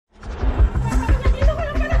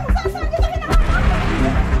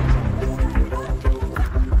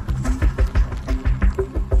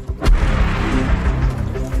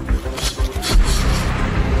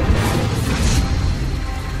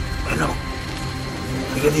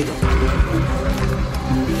Hindi ka dito.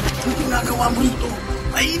 Ano ginagawa mo rito?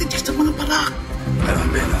 Mainit ka sa mga parak. Alam,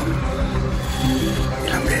 Beno,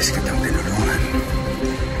 ilang beses kitang tinulungan.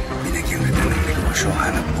 Binigyan kita ng negosyo,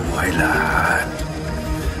 hanap buhay lahat.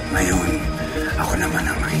 Ngayon, ako naman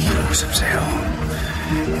ang makikiusap sa'yo.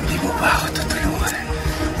 Hindi mo ba ako tutulungan?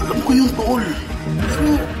 Alam ko yung tol.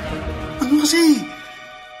 Pero, ano kasi?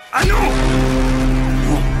 Ano?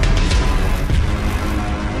 Ano?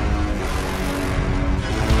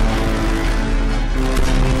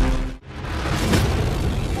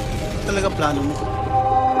 Talaga plano mo?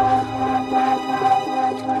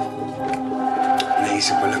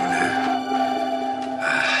 Naisip ko lang na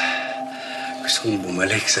gusto kong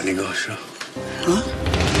bumalik sa negosyo. Ha?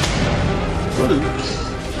 Tol,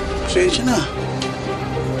 pasensya na.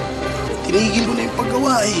 Tinigil ko na yung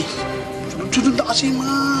paggawa eh. Sunod-sunod na kasi yung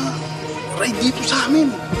mga ride dito sa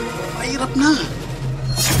amin. Mahirap na.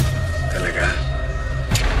 Talaga?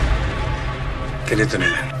 Ganito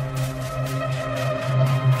na lang.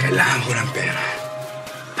 Kailangan ko ng pera.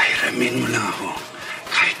 Pahiramin mo lang ako.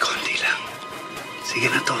 Kahit konti lang.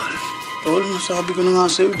 Sige na, Tol. Tol, nasabi ko na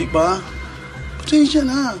nga sa'yo, di ba? Pasensya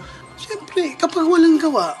na. Siyempre, kapag walang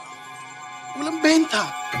gawa, walang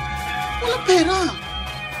benta, walang pera.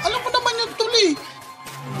 Alam mo naman yung Tol eh.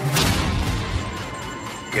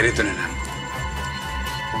 Ganito na lang.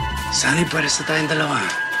 Sana'y pares na tayong dalawa.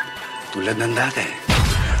 Tulad ng dati.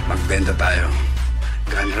 Magbenta tayo.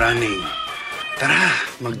 Gun running. Tara,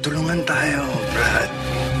 magtulungan tayo, Brad.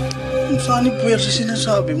 Kung saan yung puwersa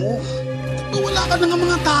sinasabi mo? Wala ka na nga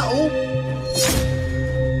mga tao.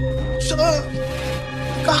 Saka,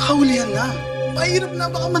 kakahulihan na. Mahirap na,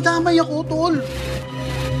 baka madamay ako, Tol.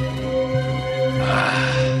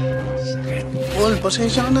 Sakit. Tol,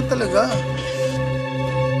 pasensya ka na talaga.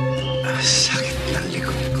 Sakit ng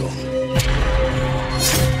likod ko.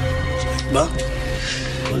 Sakit ba?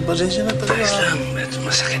 Tol, pasensya na talaga. Ayos lang, medyo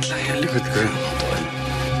masakit lang yung likod ko. Tol.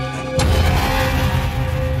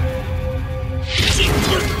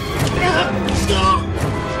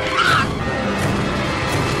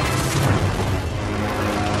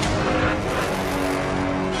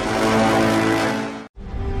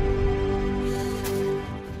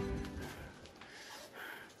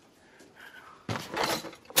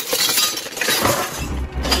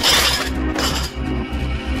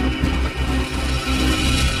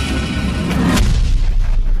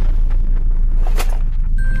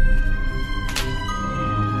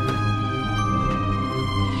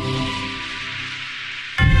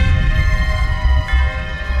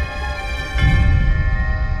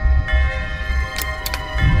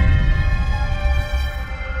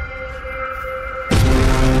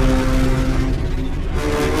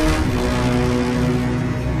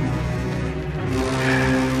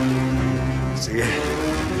 Sige,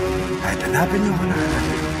 kahit hanapin niyo ako na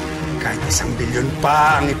hanapin, kahit 1 bilyon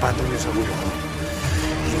pa ang ipatong niyo sa ulo ko,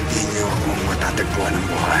 hindi niyo akong matatagpuan ng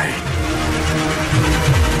buhay.